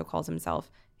he also calls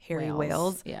himself Harry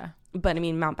Wales. Yeah. But I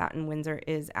mean, Mountbatten Windsor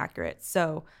is accurate.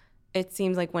 So it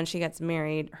seems like when she gets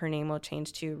married, her name will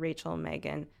change to Rachel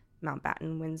Meghan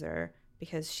Mountbatten Windsor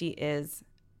because she is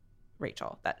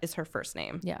Rachel. That is her first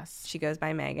name. Yes. She goes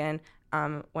by Meghan.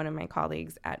 One of my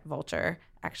colleagues at Vulture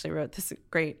actually wrote this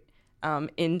great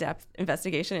in-depth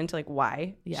investigation into like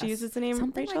why she uses the name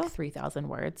something Rachel. Like 3,000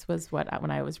 words was what when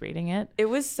I was reading it. It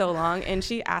was so long, and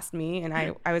she asked me, and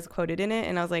I was quoted in it,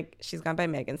 and I was like, she's gone by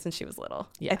Meghan since she was little.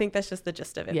 Yeah. I think that's just the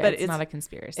gist of it. Yeah, but it's not a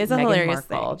conspiracy. It's a Meghan hilarious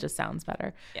Markle thing. Just sounds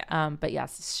better. Yeah. But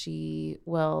yes, she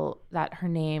will. That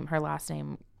her last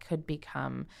name could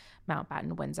become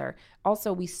Mountbatten Windsor.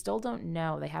 Also, we still don't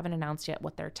know. They haven't announced yet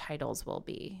what their titles will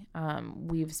be.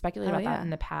 We've speculated about that in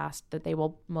the past, that they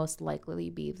will most likely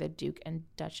be the Duke and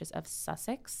Duchess of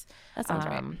Sussex. That sounds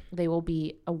right. They will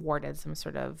be awarded some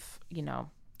sort of,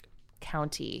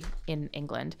 county in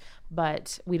England,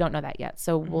 but we don't know that yet.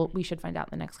 So we should find out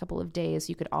in the next couple of days.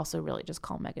 You could also really just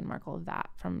call Meghan Markle that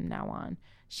from now on.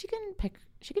 she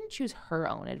can choose her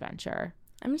own adventure.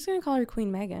 I'm just gonna call her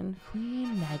Queen Meghan.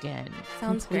 Queen Meghan.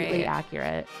 Sounds completely great.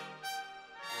 accurate.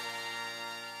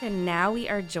 And now we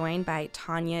are joined by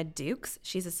Tanya Dukes.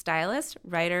 She's a stylist,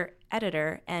 writer,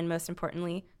 editor, and most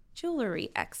importantly,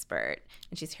 jewelry expert.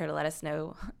 And she's here to let us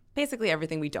know basically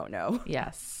everything we don't know.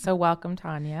 Yes. So welcome,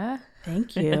 Tanya.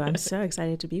 Thank you. I'm so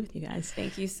excited to be with you guys.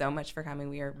 Thank you so much for coming.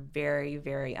 We are very,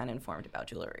 very uninformed about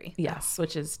jewelry. Yes,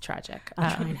 which is tragic.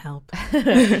 I'll try and help.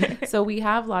 So we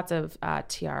have lots of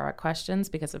tiara questions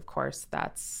because, of course,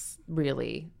 that's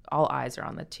really all eyes are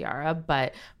on the tiara.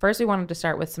 But first, we wanted to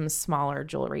start with some smaller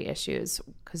jewelry issues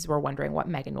because we're wondering what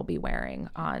Meghan will be wearing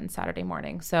on Saturday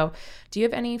morning. So do you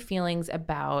have any feelings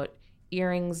about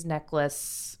earrings,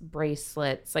 necklace,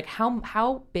 bracelets? Like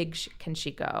how big can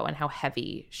she go and how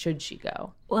heavy should she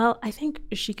go? Well, I think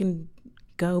she can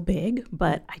go big,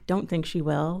 but I don't think she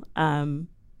will.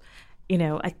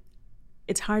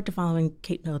 It's hard to follow in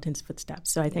Kate Middleton's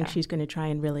footsteps. So I think she's going to try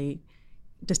and really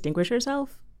distinguish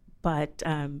herself, but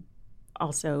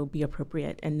also be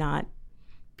appropriate and not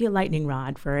be a lightning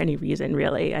rod for any reason,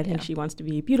 really. I think she wants to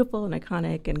be beautiful and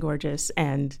iconic and gorgeous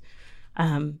and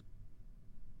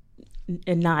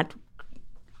not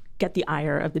get the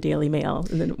ire of the Daily Mail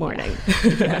in the morning.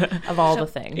 Of all the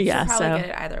things. Yeah, She'll probably so get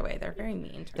it either way. They're very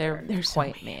mean to her. They're so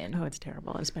quite mean. Oh, it's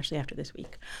terrible, especially after this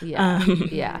week. Yeah.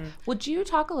 Yeah. Would you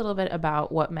talk a little bit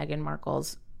about what Meghan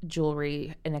Markle's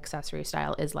jewelry and accessory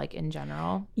style is like in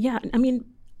general? Yeah, I mean,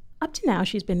 up to now,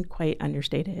 she's been quite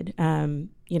understated.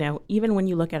 Even when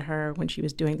you look at her when she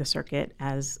was doing the circuit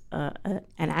as an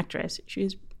actress, she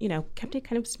was, kept it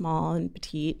kind of small and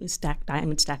petite, with stacked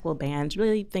diamond, stackable bands,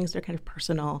 really things that are kind of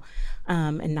personal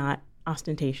and not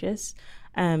ostentatious.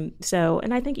 And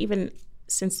I think even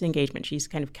since the engagement, she's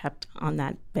kind of kept on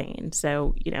that vein.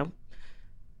 So,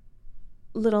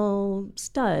 little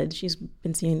studs. She's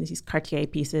been seeing these Cartier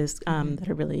pieces that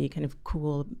are really kind of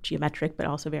cool, geometric, but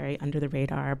also very under the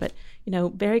radar. But,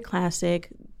 very classic,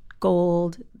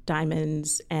 gold,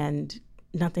 diamonds, and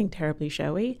nothing terribly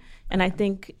showy. And I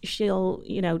think she'll,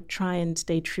 try and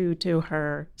stay true to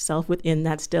herself within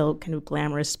that still kind of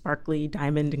glamorous, sparkly,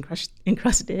 diamond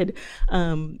encrusted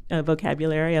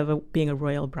vocabulary of being a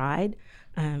royal bride.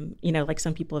 Like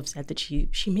some people have said that she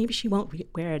maybe she won't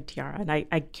wear a tiara, and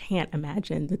I can't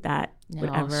imagine that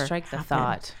would ever strike the happen.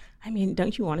 thought. I mean,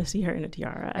 don't you want to see her in a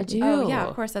tiara? I do. Oh, yeah,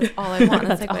 of course. That's all I want.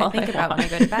 That's like what I think about when I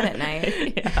go to bed at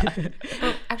night. Yeah.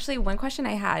 Well, actually, one question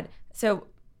I had. So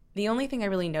the only thing I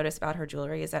really notice about her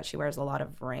jewelry is that she wears a lot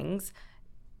of rings.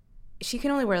 She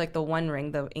can only wear like the one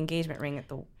ring, the engagement ring at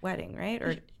the wedding, right?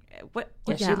 Or what?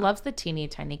 Yeah, she loves the teeny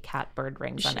tiny catbird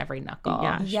rings on every knuckle.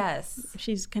 Yeah. Yes.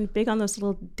 She's kind of big on those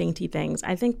little dainty things.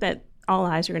 I think that all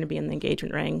eyes are going to be in the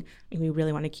engagement ring, and we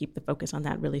really want to keep the focus on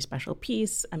that really special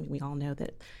piece. I mean, we all know that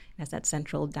it has that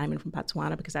central diamond from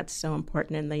Botswana because that's so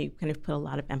important, and they kind of put a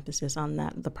lot of emphasis on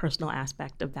that, the personal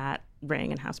aspect of that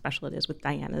ring and how special it is with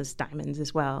Diana's diamonds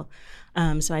as well.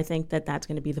 So I think that that's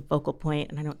going to be the focal point,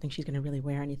 and I don't think she's going to really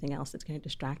wear anything else that's going to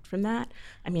distract from that.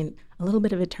 I mean, a little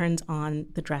bit of it turns on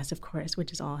the dress, of course,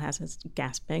 which is all has us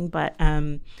gasping, but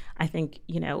I think,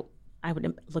 I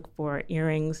would look for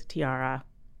earrings, tiara,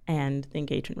 and the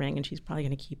engagement ring, and she's probably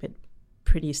going to keep it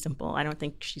pretty simple. I don't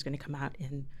think she's going to come out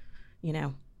in,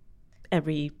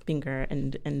 every finger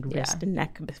and wrist and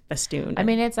neck festoon. I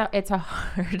mean, it's a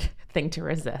hard thing to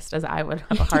resist, as I would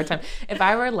have a hard time. If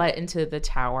I were let into the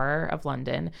Tower of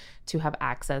London to have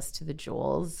access to the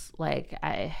jewels, like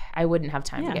I wouldn't have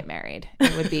time to get married.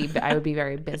 I would be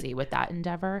very busy with that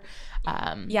endeavor.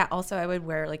 Yeah, also I would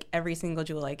wear like every single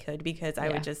jewel I could because I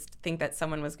would just think that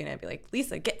someone was going to be like,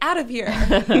 Lisa, get out of here.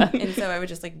 And so I would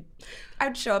just I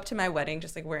would show up to my wedding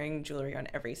just like wearing jewelry on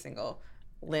every single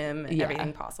limb and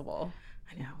everything possible.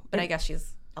 I know. But I guess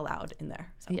she's allowed in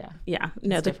there. So. Yeah.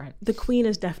 No, it's different. The Queen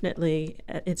is definitely,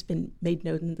 it's been made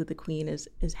known that the Queen is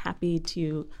happy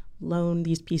to loan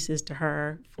these pieces to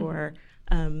her for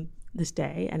this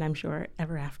day, and I'm sure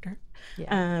ever after.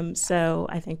 Yeah. So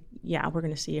I think, we're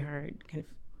going to see her kind of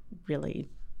really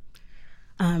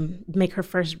make her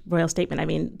first royal statement. I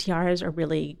mean, tiaras are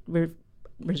really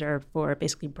reserved for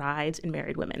basically brides and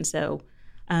married women. So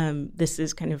this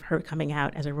is kind of her coming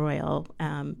out as a royal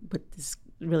with this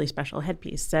really special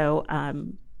headpiece. So,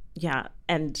 and,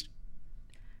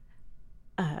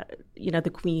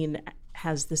 the Queen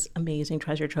has this amazing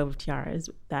treasure trove of tiaras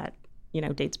that,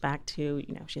 dates back to,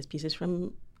 she has pieces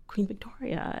from Queen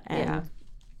Victoria and,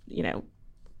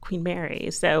 Queen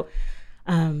Mary. So,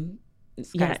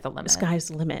 Sky's the limit. Sky's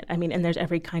the limit. I mean, and there's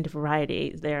every kind of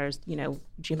variety. There's,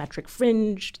 geometric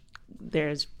fringed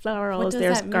there's florals. What does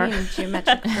there's that mean,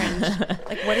 geometric fringe?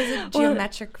 Like, what is a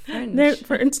geometric fringe? There,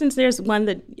 for instance, there's one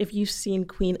that if you've seen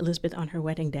Queen Elizabeth on her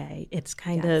wedding day, it's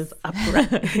kind of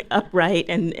upright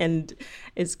and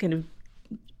it's kind of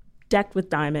decked with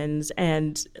diamonds,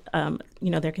 and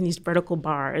there can these vertical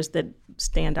bars that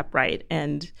stand upright,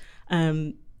 and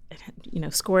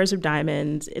scores of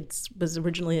diamonds. It was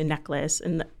originally a necklace,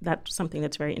 and that's something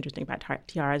that's very interesting about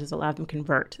tiaras is a lot of them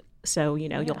convert. So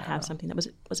you'll have something that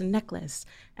was a necklace,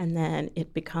 and then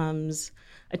it becomes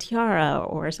a tiara,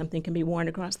 or something can be worn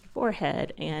across the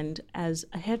forehead and as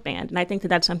a headband. And I think that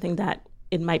that's something that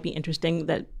it might be interesting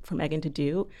that for Meghan to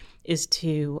do is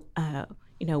to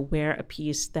wear a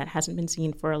piece that hasn't been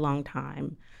seen for a long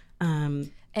time.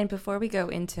 And before we go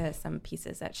into some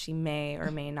pieces that she may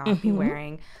or may not be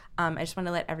wearing, I just want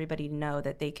to let everybody know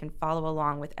that they can follow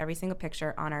along with every single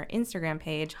picture on our Instagram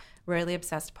page, Royally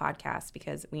Obsessed Podcast,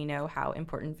 because we know how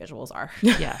important visuals are.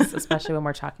 Yes, especially when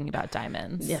we're talking about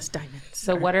diamonds. Yes, diamonds.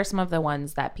 So what are some of the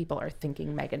ones that people are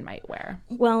thinking Meghan might wear?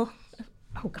 Well,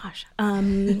 oh gosh.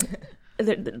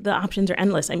 The options are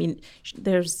endless. I mean,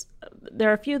 there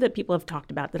are a few that people have talked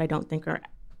about that I don't think are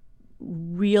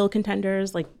real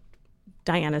contenders, like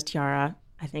Diana's tiara.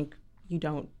 I think you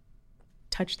don't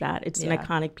touch that. It's an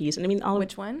iconic piece. And I mean,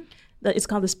 which one? It's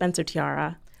called the Spencer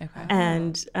tiara. Okay.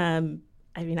 And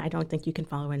I don't think you can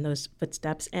follow in those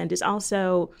footsteps. And it's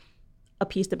also a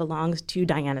piece that belongs to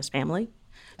Diana's family.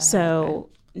 So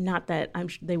not that I'm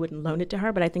sure they wouldn't loan it to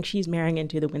her, but I think she's marrying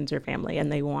into the Windsor family,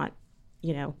 and they want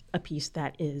a piece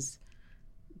that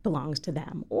belongs to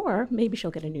them, or maybe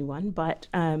she'll get a new one. But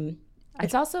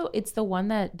it's the one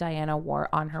that Diana wore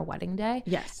on her wedding day.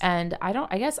 Yes, and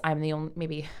I guess I'm the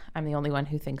only one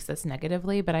who thinks this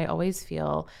negatively, but I always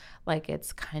feel like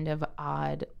it's kind of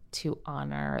odd to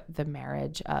honor the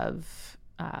marriage of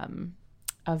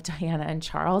Diana and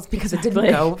Charles, because it didn't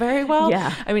go very well.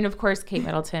 Yeah. I mean, of course, Kate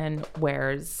Middleton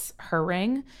wears her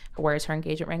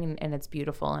engagement ring, and it's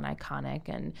beautiful and iconic,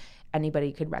 and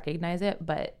anybody could recognize it.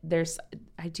 But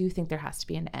I do think there has to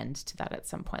be an end to that at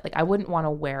some point. Like, I wouldn't want to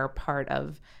wear part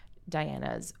of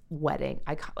Diana's wedding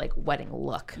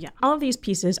look. Yeah. All of these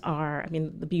pieces are, I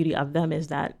mean, the beauty of them is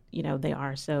that, they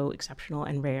are so exceptional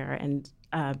and rare, and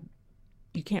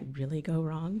you can't really go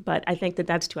wrong. But I think that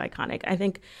that's too iconic. I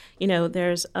think,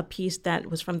 there's a piece that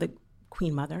was from the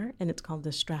Queen Mother, and it's called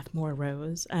the Strathmore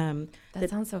Rose. That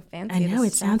sounds so fancy. I know,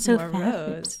 it sounds so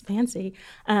Rose. fancy.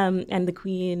 And the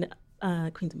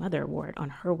Queen's mother wore it on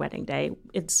her wedding day.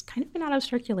 It's kind of been out of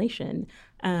circulation,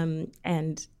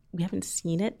 and we haven't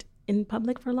seen it in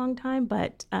public for a long time,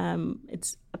 but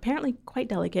it's apparently quite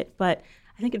delicate. But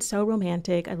I think it's so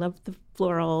romantic. I love the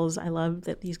florals. I love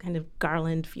these kind of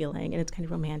garland feeling, and it's kind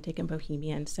of romantic and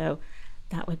bohemian. So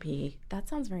that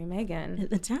sounds very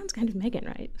Meghan. It sounds kind of Meghan,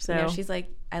 right? So she's like,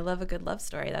 I love a good love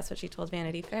story. That's what she told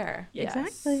Vanity Fair. Yes.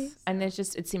 Exactly. And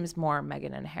it seems more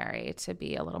Meghan and Harry to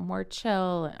be a little more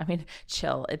chill. I mean,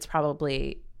 chill. It's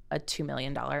probably a $2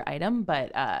 million item,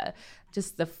 but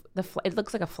just it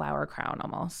looks like a flower crown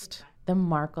almost. The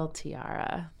Markle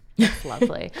tiara. It's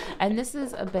lovely. And this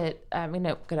is a bit, I'm going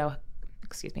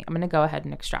to go ahead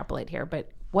and extrapolate here, but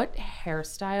what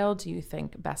hairstyle do you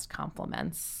think best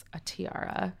complements a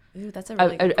tiara? Ooh, that's a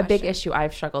really good a big issue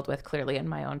I've struggled with clearly in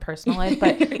my own personal life,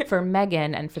 but for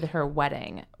Meghan and for her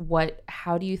wedding,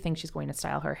 how do you think she's going to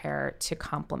style her hair to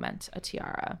complement a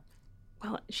tiara?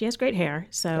 Well, she has great hair,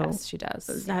 so yes, she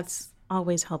does. That's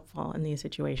always helpful in these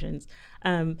situations.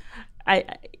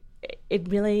 It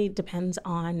really depends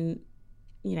on,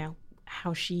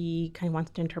 how she kind of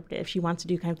wants to interpret it. If she wants to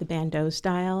do kind of the bandeau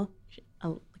style,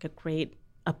 like a great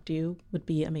updo would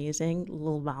be amazing. A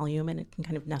little volume, and it can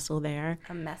kind of nestle there.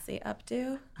 A messy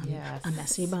updo? Yes. A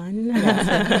messy bun.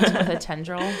 Yes, with a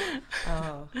tendril.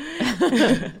 Oh.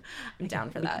 I'm down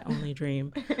for that. Only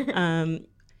dream.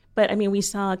 But I mean, we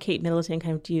saw Kate Middleton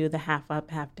kind of do the half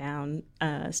up, half down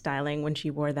styling when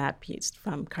she wore that piece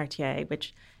from Cartier,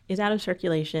 which is out of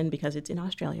circulation because it's in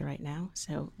Australia right now.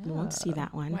 So we won't see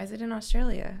that one. Why is it in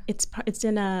Australia? It's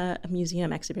in a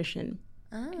museum exhibition.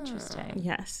 Oh. Interesting.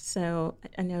 Yes. So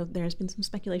I know there's been some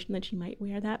speculation that she might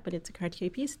wear that, but it's a Cartier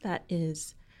piece that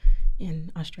is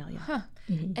in Australia. Huh.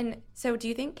 Mm-hmm. And so do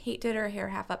you think Kate did her hair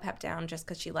half up, half down just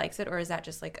because she likes it, or is that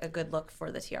just like a good look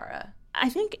for the tiara? I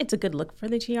think it's a good look for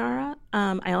the tiara.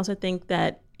 I also think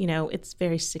that, it's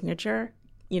very signature.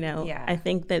 Yeah. I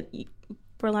think that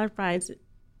for a lot of brides,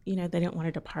 they don't want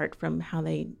to depart from how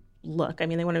they look. I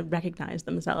mean, they want to recognize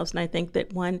themselves. And I think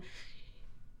that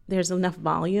there's enough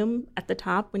volume at the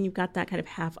top when you've got that kind of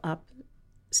half up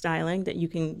styling that you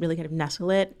can really kind of nestle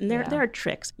it. And there are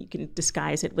tricks. You can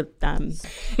disguise it with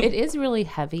It is really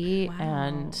heavy, Wow.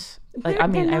 and Like,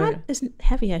 they're not as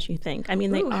heavy as you think. I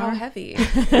mean, they Ooh, are how heavy.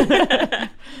 I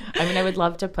mean, I would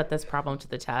love to put this problem to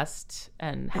the test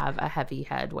and have a heavy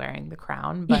head wearing the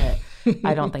crown, but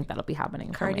I don't think that'll be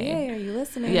happening for me. Cartier, are you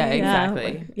listening? Yeah,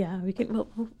 exactly. Yeah, we can.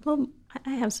 Well,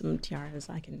 I have some tiaras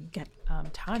I can get.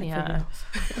 Tanya,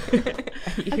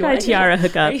 I got a tiara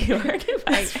hookup. You are your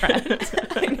best friend.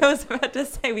 I was about to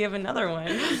say we have another one.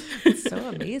 It's so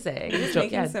amazing.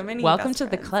 making so many welcome best to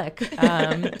the friends.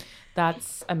 clique.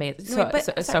 That's amazing. No, wait,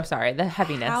 but So sorry, the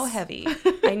heaviness. How heavy?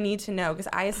 I need to know because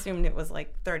I assumed it was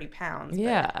like 30 pounds. but-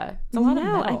 Yeah, it's a lot of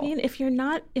No, metal. I mean, if you're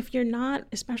not,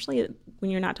 especially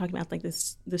when you're not talking about like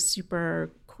the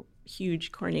super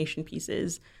huge coronation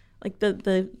pieces, like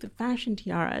the fashion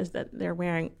tiaras that they're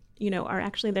wearing, are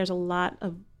actually, there's a lot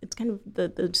of, it's kind of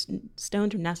the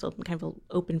stones are nestled in kind of an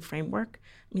open framework.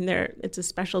 I mean, it's a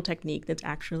special technique that's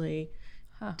actually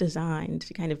designed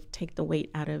to kind of take the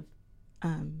weight out of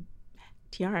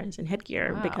tiaras and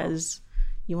headgear because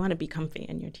you want to be comfy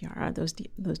in your tiara. Those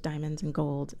diamonds and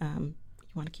gold, you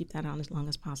want to keep that on as long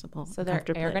as possible. So they're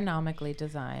comfortably. ergonomically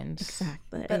designed.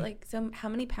 Exactly. But like, so how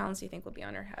many pounds do you think will be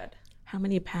on her head? How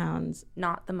many pounds?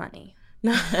 Not the money.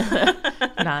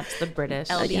 Not the British.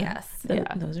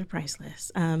 LDS. Those are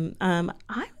priceless. I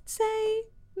would say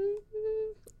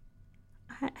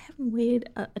I haven't weighed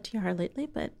a tiara lately,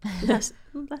 but less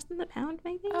than a pound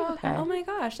maybe. Oh, okay. Oh my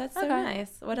gosh, that's so Okay.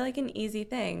 nice. What like an easy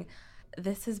thing.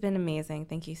 This has been amazing.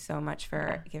 Thank you so much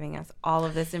for giving us all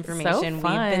of this information. We've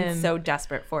been fun. so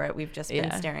desperate for it. We've just been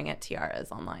Yeah. staring at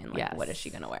tiaras online. Like, Yes. what is she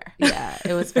going to wear? Yeah,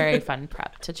 it was very fun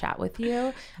prep to chat with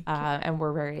you. And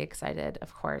we're very excited,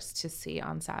 of course, to see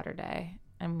on Saturday.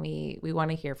 And we want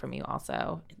to hear from you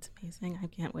also. It's amazing. I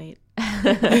can't wait.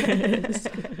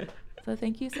 So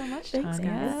thank you so much, Thanks,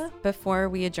 Tanya. guys. Before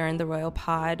we adjourn the Royal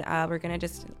Pod, we're going to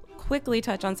just quickly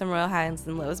touch on some Royal highs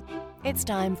and lows. It's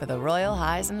time for the Royal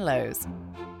Highs and Lows.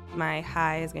 My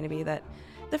high is going to be that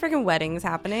the freaking wedding's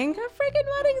happening. The freaking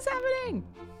wedding's happening.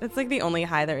 It's like the only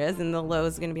high there is, and the low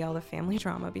is going to be all the family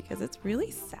drama because it's really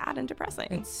sad and depressing.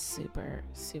 It's super,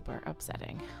 super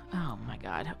upsetting. Oh my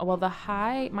God. Well,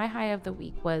 my high of the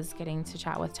week was getting to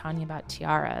chat with Tanya about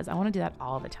tiaras. I want to do that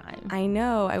all the time. I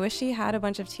know. I wish she had a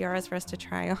bunch of tiaras for us to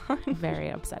try on. Very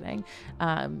upsetting.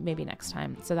 Maybe next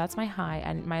time. So that's my high.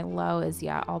 And my low is,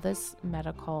 all this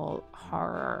medical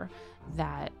horror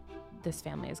that this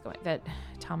family is that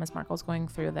Thomas Markle's going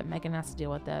through, that Meghan has to deal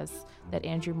with this, that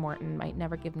Andrew Morton might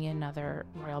never give me another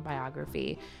royal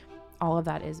biography. All of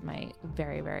that is my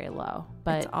very, very low.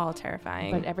 But It's all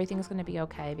terrifying. But everything's going to be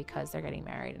okay because they're getting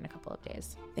married in a couple of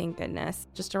days. Thank goodness.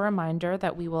 Just a reminder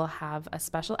that we will have a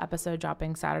special episode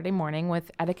dropping Saturday morning with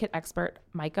etiquette expert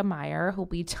Micah Meyer, who'll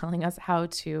be telling us how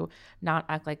to not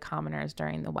act like commoners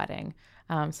during the wedding.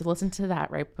 So listen to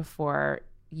that right before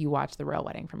you watch the royal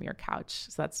wedding from your couch.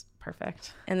 So that's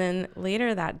perfect. And then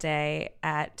later that day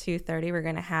at 2:30, we're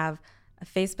going to have a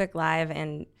Facebook Live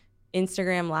and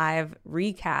Instagram Live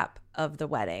recap of the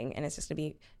wedding. And it's just going to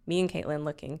be me and Caitlin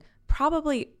looking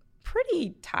probably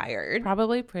pretty tired.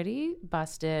 Probably pretty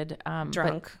busted,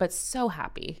 Drunk. but so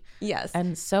happy. Yes.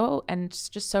 And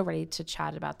just so ready to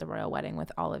chat about the royal wedding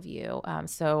with all of you.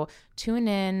 So tune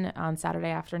in on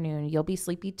Saturday afternoon. You'll be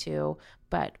sleepy too,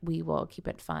 but we will keep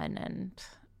it fun and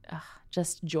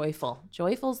just joyful.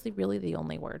 Joyful's really the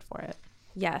only word for it.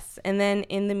 Yes. And then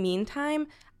in the meantime,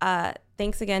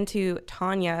 thanks again to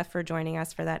Tanya for joining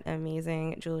us for that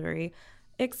amazing jewelry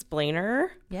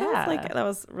explainer. Yeah. That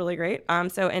was really great.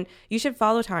 And you should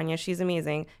follow Tanya. She's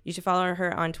amazing. You should follow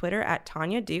her on Twitter at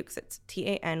Tanya Dukes. It's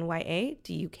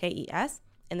TanyaDukes,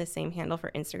 and the same handle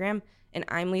for Instagram. And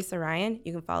I'm Lisa Ryan.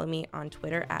 You can follow me on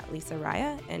Twitter at Lisa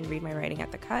Raya and read my writing at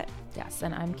The Cut. Yes,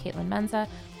 and I'm Caitlin Menza.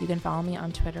 You can follow me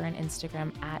on Twitter and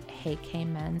Instagram at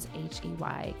HeyKMenz,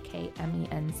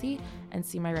 HeyKMenz, and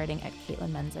see my writing at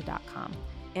CaitlinMenza.com.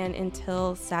 And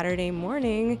until Saturday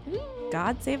morning,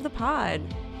 God save the pod.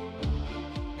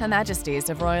 Her Majesties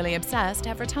of Royally Obsessed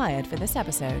have retired for this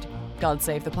episode. God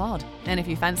save the pod. And if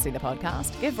you fancy the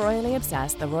podcast, give Royally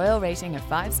Obsessed the royal rating of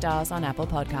 5 stars on Apple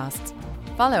Podcasts.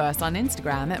 Follow us on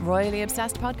Instagram at Royally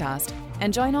Obsessed Podcast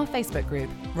and join our Facebook group,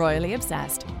 Royally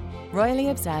Obsessed. Royally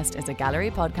Obsessed is a Gallery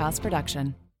Podcast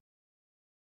production.